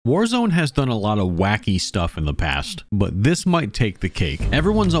Warzone has done a lot of wacky stuff in the past, but this might take the cake.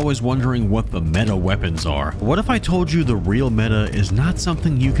 Everyone's always wondering what the meta weapons are. What if I told you the real meta is not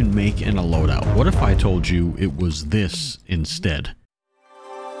something you can make in a loadout? What if I told you it was this instead?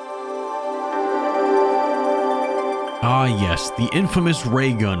 Ah yes, the infamous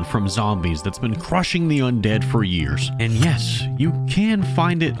ray gun from zombies that's been crushing the undead for years. And yes, you can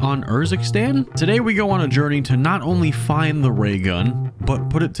find it on Urzikstan. Today we go on a journey to not only find the ray gun, but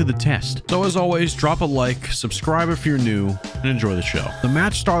put it to the test. So as always, drop a like, subscribe if you're new, and enjoy the show. The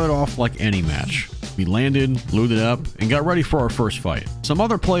match started off like any match. We landed, looted up, and got ready for our first fight. Some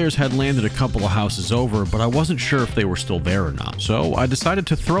other players had landed a couple of houses over, but I wasn't sure if they were still there or not. So I decided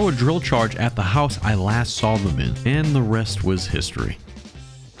to throw a drill charge at the house I last saw them in, and the rest was history.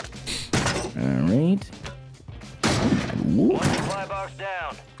 All right. One supply box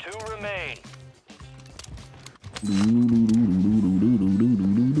down, 2 remain.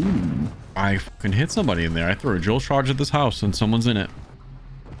 I can hit somebody in there. I threw a drill charge at this house and someone's in it.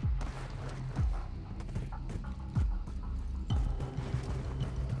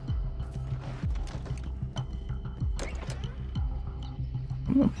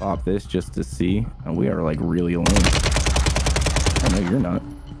 I'm gonna pop this just to see. And we are like really alone. Oh, no, you're not.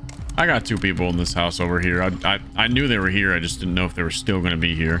 I got 2 people in this house over here. I knew they were here. I just didn't know if they were still going to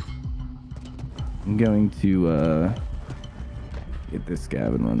be here. I'm going to get this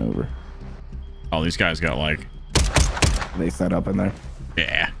scab and run over. Oh, these guys got like... They set up in there.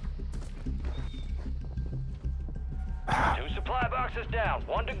 Yeah. 2 supply boxes down,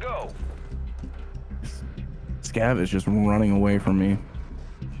 1 to go. Scab is just running away from me.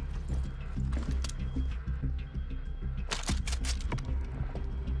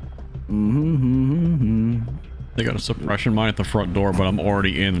 They got a suppression mine at the front door, but I'm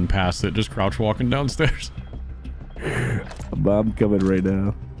already in and past it, just crouch walking downstairs. Bob coming right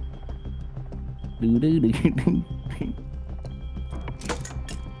now.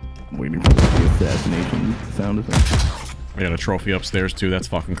 Waiting for the assassination sound effect. I got a trophy upstairs too. That's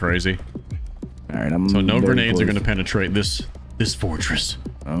fucking crazy. All right, I'm so no grenades close. are going to penetrate this fortress.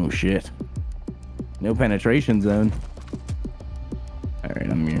 Oh shit! No penetration zone. All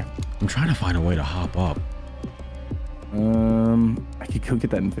right, I'm here. I'm trying to find a way to hop up. I could go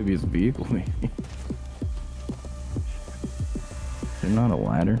get that amphibious vehicle, maybe. Is there not a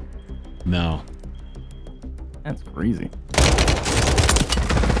ladder? No. That's crazy.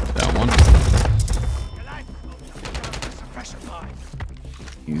 That one.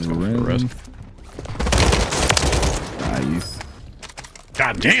 He's rest. Nice.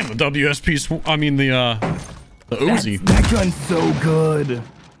 God damn, the WSP. I mean the Uzi. That gun's so good.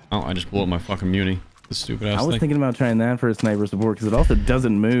 Oh, I just blew up my fucking muni. The stupid ass I was thing. thinking about trying that for a sniper support because it also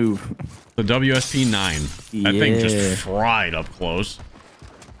doesn't move. The WSP 9. That thing just fried up close.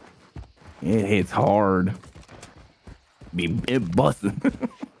 It hits hard. It busting.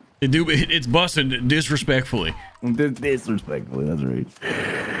 It's busting disrespectfully. Disrespectfully, that's right.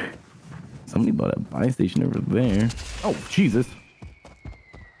 Somebody bought a buy station over there. Oh, Jesus.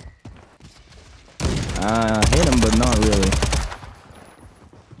 Hit him, but not really.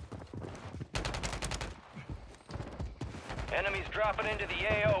 Enemies dropping into the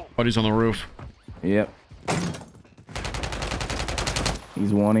AO. Buddy's on the roof. Yep.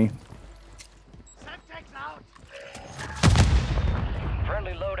 He's one-y.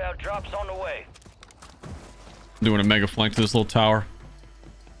 Friendly loadout drops on the way. Doing a mega flank to this little tower.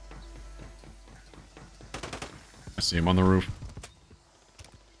 I see him on the roof.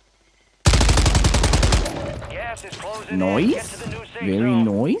 Gas is closing in. Get Noise? to the new safe Very zone.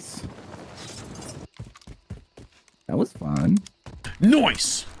 nice. That was fun.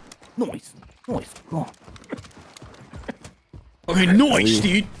 Noise! Noise. Noise. Go on. Okay, noise,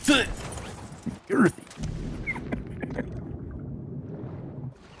 dude. Earthy.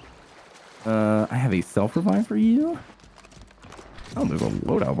 I have a self-revive for you. Oh, there's a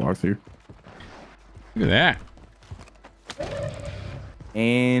loadout box here. Look at that.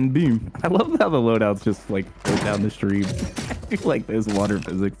 And boom. I love how the loadouts just like go down the stream. Like those water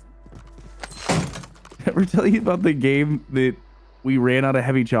physics. Ever tell you about the game that we ran out of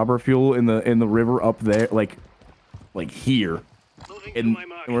heavy chopper fuel in the river up there, like here, and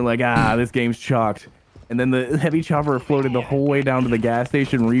we're like, this game's chalked. And then the heavy chopper floated the whole way down to the gas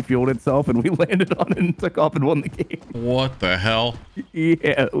station, refueled itself, and we landed on it and took off and won the game. What the hell? Yeah,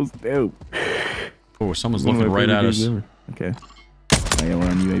 it was dope. Oh, someone's looking right at us. Okay. Yeah, we're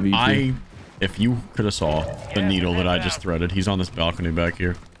on UAV too. If you could have saw the needle that I just threaded, he's on this balcony back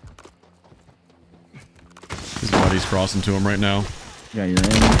here. His buddy's crossing to him right now. Got your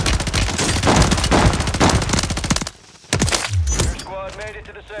aim. Your squad made it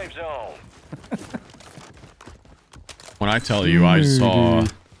to the safe safe zone. When I tell you, I saw.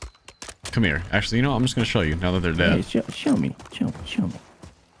 Come here. Actually, you know, I'm just gonna show you now that they're dead. Hey, show me.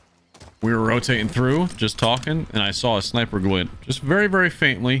 We were rotating through, just talking, and I saw a sniper glint, just very, very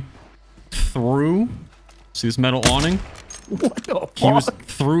faintly, through. See this metal awning? What the fuck? He was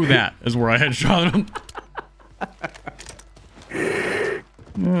through that is where I had shot him.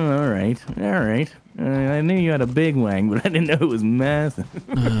 All right. I knew you had a big wang, but I didn't know it was massive.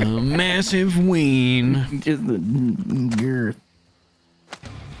 Massive ween. Just the girth.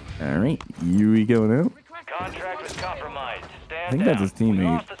 All right, here we go now. Contract was compromised. Stand I think down. that's his teammate. We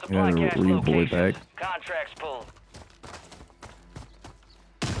lost the supply Yeah, cache leave the boy location. back. Contracts pulled.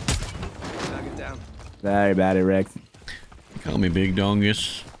 Sorry about it, Rex. Call me Big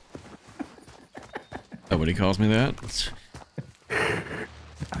Dongus. Nobody calls me that.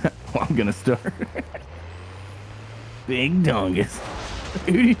 Well, I'm gonna start. Big Dongus.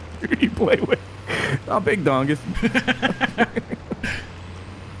 Who do you play with? Not Big Dongus.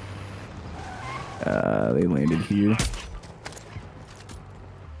 They landed here.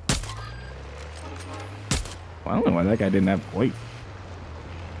 Well, I don't know why that guy didn't have points.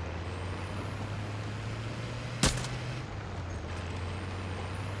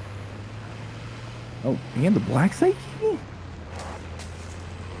 Oh, he had the black site key?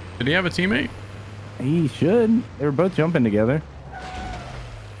 Did he have a teammate? He should. They were both jumping together.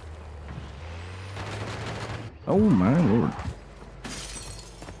 Oh my lord.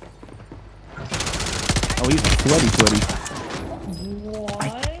 Oh, he's sweaty. What?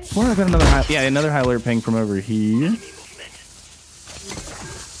 I swear I got another high. Yeah, another high alert ping from over here.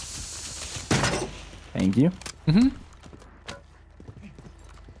 Thank you.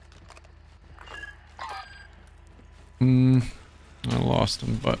 I lost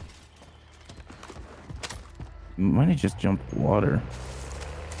him, but Might have just jumped water.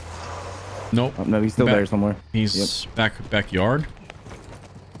 nope. Oh, no, he's still there somewhere. He's backyard,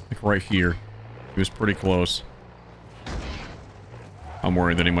 like right here. He was pretty close. I'm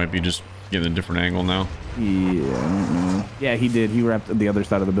worried that he might be just getting a different angle now. Yeah, I don't know. Yeah, he did. He wrapped the other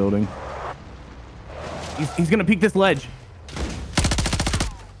side of the building. He's gonna peek this ledge.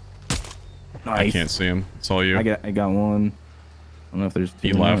 Nice. I can't see him. It's all you. I got one. I don't know if there's two.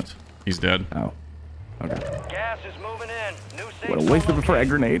 He or not. left. He's dead. Oh. Okay. Gas is moving in. New safe What a zone waste of a location. frag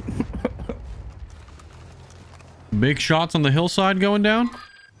grenade. Big shots on the hillside going down.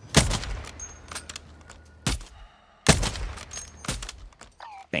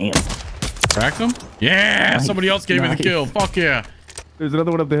 Damn. Cracked him. Yeah, Nice. somebody else gave me the Nice. kill. Fuck yeah. There's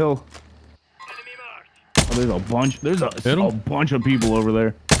another one up the hill. Oh, there's a bunch. There's Hit a 'em? bunch of people over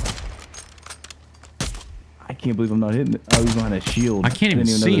there. I can't believe I'm not hitting it. Oh, he's behind a shield. I can't even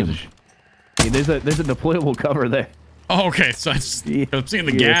Didn't see know him. Yeah, there's a deployable cover there. Oh, okay, so I'm seeing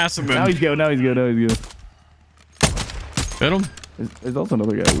the Yeah. gas and Now then he's good. Now he's good. hit him. There's also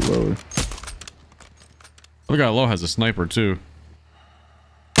another guy lower. Other guy low has a sniper too.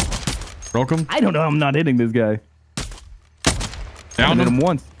 Broke him. I don't know. I'm not hitting this guy. Down I hit him. him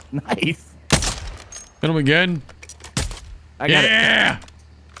once. Nice. Hit him again. I got it. Yeah.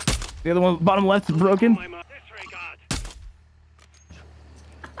 The other one, bottom left, is broken.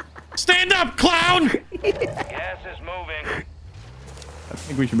 Stand up, clown. Gas is moving. I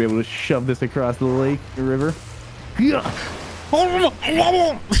think we should be able to shove this across the lake, the river. That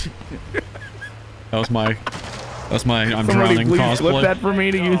was my I'm Somebody drowning please clip cosplay. that for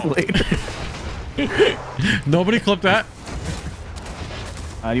me to use later. Nobody clipped that.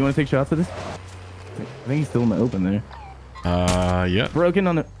 Do you want to take shots of this? I think he's still in the open there. Yeah. Broken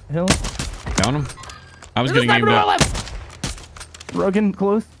on the hill. Down him. I was There's a getting aimed sniper to our at. left. Broken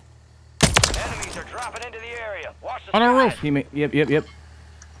close. Enemies are dropping into the area. Watch the On our roof. skies. Teammate. Yep.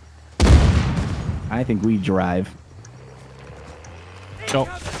 I think we drive. Go.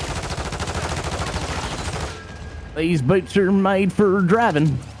 These boots are made for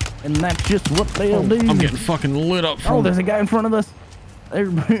driving, and that's just what they'll do. I'm getting fucking lit up from. Oh, there's a guy in front of us. They're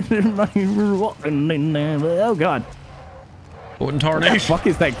made for walking in there. Oh God. What in What the tarnation? fuck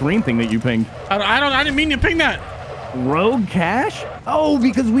is that green thing that you pinged? I didn't mean to ping that. Rogue Cash? Oh,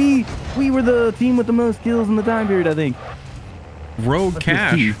 because we were the team with the most kills in the time period, I think. Rogue What's this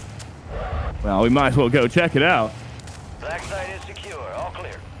cash. key? Well, we might as well go check it out. Black site is secure. All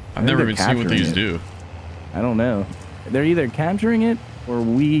clear. I've never they're even seen what capturing these it. do. I don't know. They're either capturing it or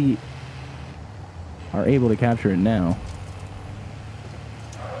we are able to capture it now.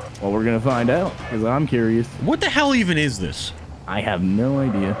 Well, we're gonna find out because I'm curious. What the hell even is this? I have no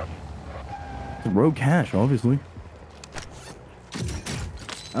idea. It's a Rogue Cash, obviously.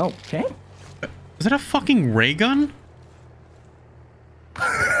 Okay. Is that a fucking ray gun?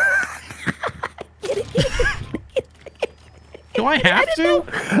 Do I have to?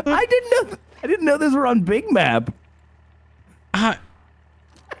 I didn't know those were on Big Map. How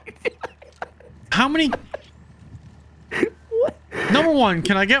many? What? Number one,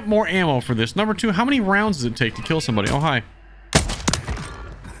 can I get more ammo for this? Number two, how many rounds does it take to kill somebody? Oh, hi.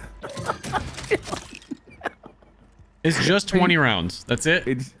 It's just 20 rounds. That's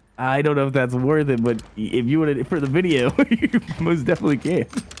it? I don't know if that's worth it, but if you want it for the video, you most definitely can.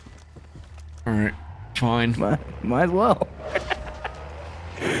 All right, fine. Might as well.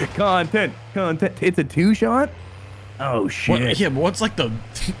 Content. It's a 2-shot? Oh, shit. What, yeah, but what's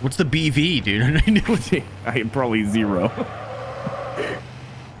the BV, dude? I had probably 0.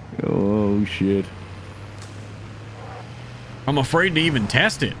 Oh, shit. I'm afraid to even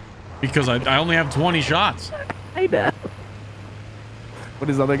test it because I only have 20 shots. I know. What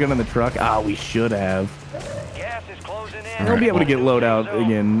is other gun in the truck? Ah, we should have. Gas is closing in. We'll be able to get loadout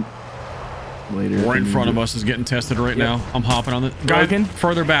again later. Right in front of us is getting tested right now. I'm hopping on the guy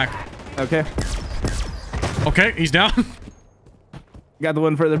further back. Okay. Okay, he's down. Got the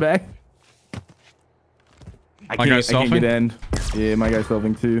one further back. I can't get end. Yeah, my guy's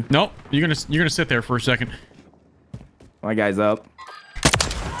selfing too. Nope. You're gonna sit there for a second. My guy's up.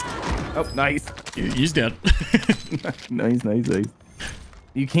 Oh, nice. He's dead. Nice.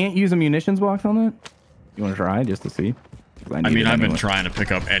 You can't use a munitions box on that? You want to try just to see? I mean, I've been trying to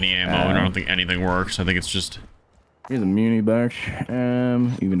pick up any ammo, and I don't think anything works. I think it's just... Here's a muni box.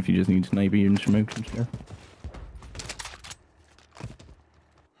 Even if you just need snipey and smoke and stuff.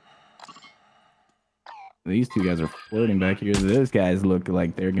 These two guys are floating back here. Those guys look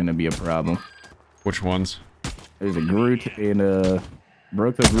like they're going to be a problem. Which ones? There's a Groot and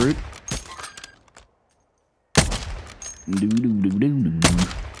broke the Groot.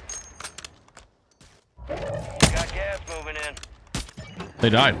 Got gas moving in. They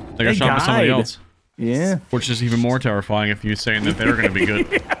died. They got shot by somebody else. Yeah. Which is even more terrifying if you're saying that they're going to be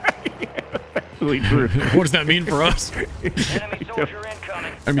good. Absolutely true. What does that mean for us? Enemy soldier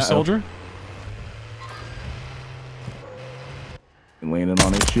incoming. Enemy soldier? Landing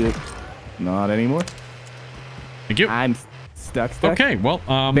on his ship. Not anymore. Thank you. I'm stuck. Okay, well,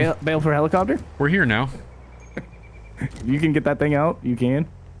 bail for helicopter? we're here now. If you can get that thing out, you can.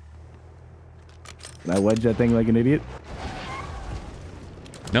 Can I wedge that thing like an idiot?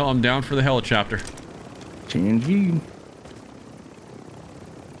 No, I'm down for the helicopter. Change.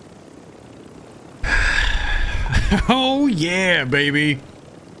 Oh, yeah, baby.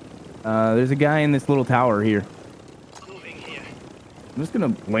 There's a guy in this little tower here. I'm just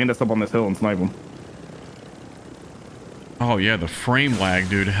gonna land us up on this hill and snipe him. Oh, yeah, the frame lag,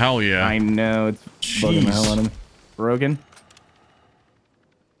 dude. Hell yeah. I know, it's bugging the hell out of him. Broken.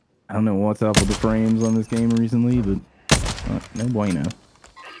 I don't know what's up with the frames on this game recently, but no bueno.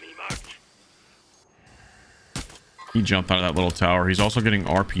 He jumped out of that little tower. He's also getting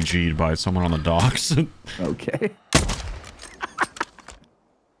RPG'd by someone on the docks. Okay.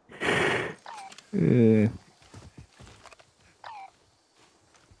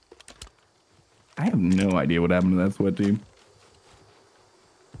 I have no idea what happened to that sweat team.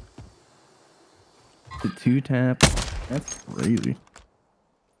 The 2-tap. That's crazy.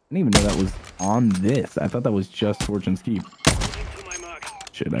 I didn't even know that was on this. I thought that was just Fortune's Keep.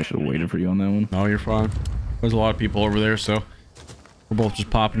 Shit, I should have waited for you on that one. No, you're fine. There's a lot of people over there, so we're both just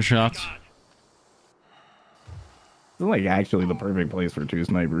popping shots. This is like actually the perfect place for 2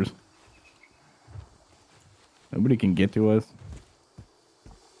 snipers. Nobody can get to us.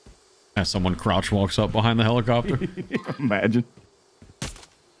 As someone crouch walks up behind the helicopter. Imagine.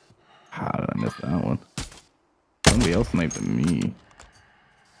 How did I miss that one? Somebody else sniped me.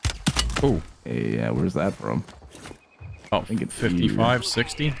 Oh. Hey, yeah, where's that from? Oh, I think it's 55,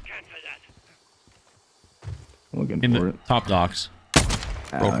 60. Looking in for the it. Top docks.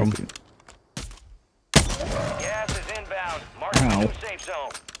 Broke them. Gas is inbound. Marking a new safe zone.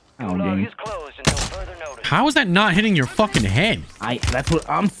 Loadout is closed until further notice. How is that not hitting your fucking head? That's what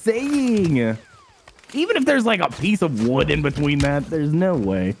I'm saying. Even if there's like a piece of wood in between that, there's no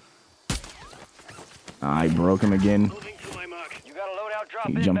way. I broke him again. You got a loadout drop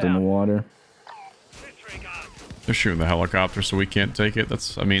He jumped in the water. They're shooting the helicopter, so we can't take it.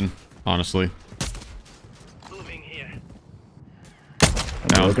 That's, I mean, honestly.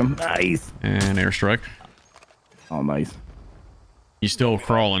 Broke him. Nice. And airstrike. Oh, nice. He's still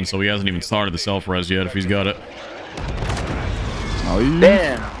crawling, so he hasn't even started the self-res yet if he's got it. Oh,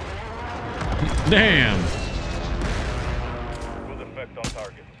 yeah. Damn. Damn.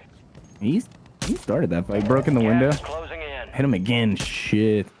 He started that fight. Broke in the window. Closing in. Hit him again.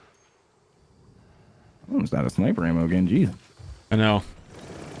 Shit. Almost out of sniper ammo again. Jeez. I know.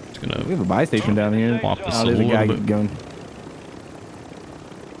 It's gonna. We have a buy station down here. Pop this Oh, a there's a little guy bit. going.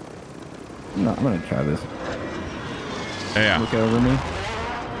 No, I'm gonna try this. Yeah. Look over me.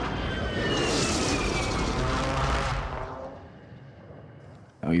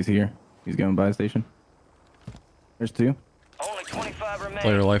 Oh, he's here. He's going by the station. There's two. Only 25 remain.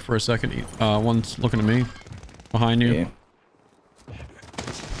 Play your life for a second. One's looking at me. Behind you. Yeah.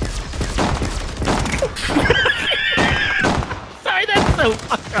 Sorry, that's so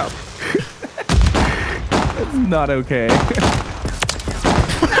fucked up. That's not okay.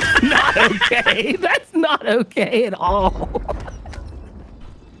 Not okay. That's not okay at all.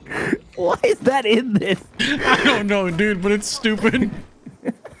 Why is that in this? I don't know, dude, but it's stupid.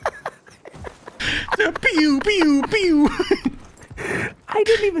 Pew, pew, pew. I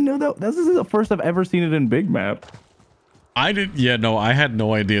didn't even know that. This is the first I've ever seen it in Big Map. I did. Yeah, no, I had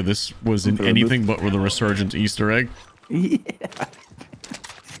no idea this was in anything but with a Resurgence Easter egg. Yeah.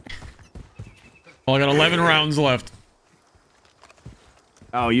 Well, I got 11 rounds left.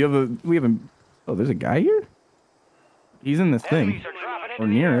 Oh, you have a. We have a. Oh, there's a guy here. He's in this thing. Enemies are dropping into Or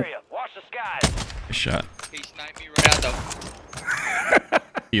the near it. area. Watch the skies. Good shot. He sniped me right out though.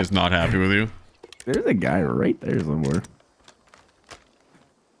 He is not happy with you. There's a guy right there somewhere.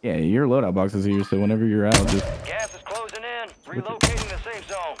 Yeah, your loadout box is here, so whenever you're out, just. Gas is closing in. Relocating the safe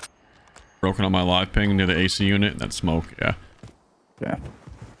zone. Broken on my live ping near the AC unit. That smoke, yeah. Yeah.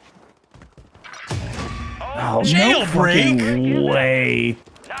 Oh, Jailbreak? No way.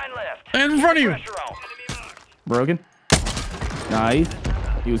 9 left. In front of you. Pressure on. Broken. Nice.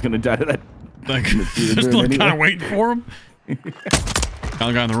 He was gonna die to that. Like, Mosquito just burn kind anyway. of waiting for him. Got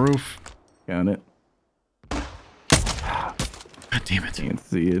a guy on the roof. Got it. God damn it. Can't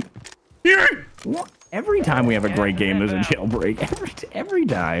see it. Here! What? Every time we have a great game, there's a jailbreak. Every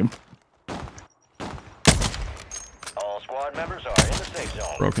time. All squad members are in the safe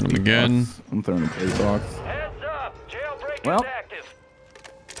zone. Broken him again. I'm throwing a play box. Heads up. Jailbreak Well. is active.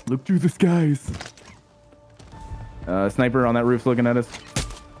 Look through the skies. Sniper on that roof looking at us.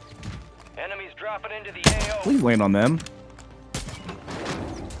 Enemies dropping into the AO. Please land on them.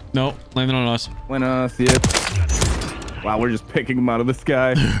 No, landing on us. Land on us, yep. Wow, we're just picking them out of the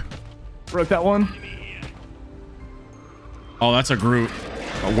sky. Broke that one. Oh, that's a Groot.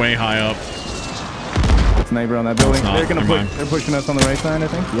 Way high up. Sniper on that building. not. They're gonna Never mind. they're pushing us on the right side, I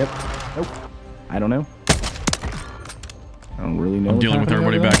think. Yep. Nope. I don't know. I don't really know. I'm what's dealing with happening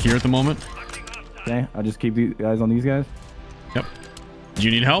everybody over back here at the moment. there. Okay, I'll just keep these guys on these guys. Yep. Do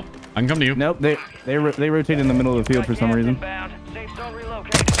you need help? I can come to you. Nope, they rotate in the middle of the field for some Gas reason. inbound. Safe zone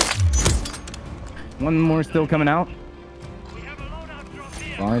relocated. One more still coming out.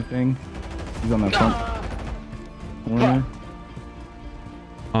 Fly thing. He's on that front corner.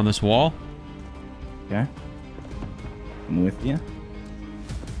 On this wall. Okay. I'm with you.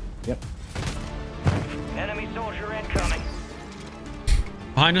 Yep. Enemy soldier incoming.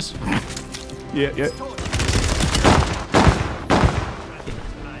 Behind us. Yeah, yeah.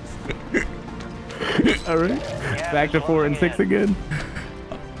 All right. Back to 4 and 6 again.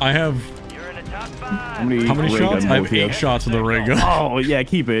 I have You're in the top 5. how many ray shots? gun I have both you 8 shots with the ray gun. Oh yeah,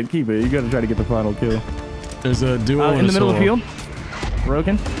 keep it, keep it. You gotta try to get the final kill. There's a duo and In the a middle of the solo. field.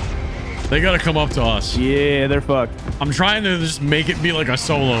 Broken. They gotta come up to us. Yeah, they're fucked. I'm trying to just make it be like a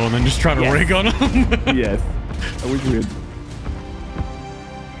solo and then just try to Yes. ray gun them. Yes. I wish we had.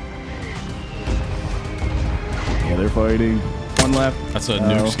 Yeah, they're fighting. One left. That's a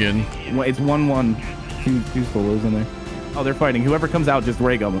nuke skin. It's 1-1. Two solos in there. Oh, they're fighting. Whoever comes out, just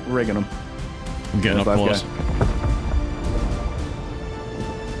ray gun them. I'm getting up Last close. guy.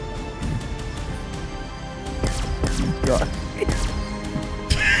 God.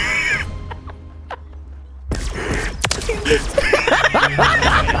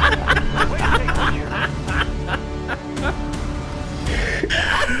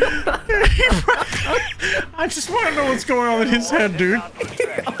 I just want to know what's going on in his head, dude.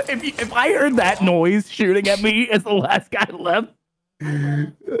 If I heard that noise shooting at me as the last guy left,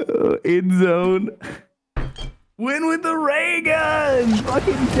 in zone. Win with the ray gun!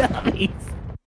 Fucking nice.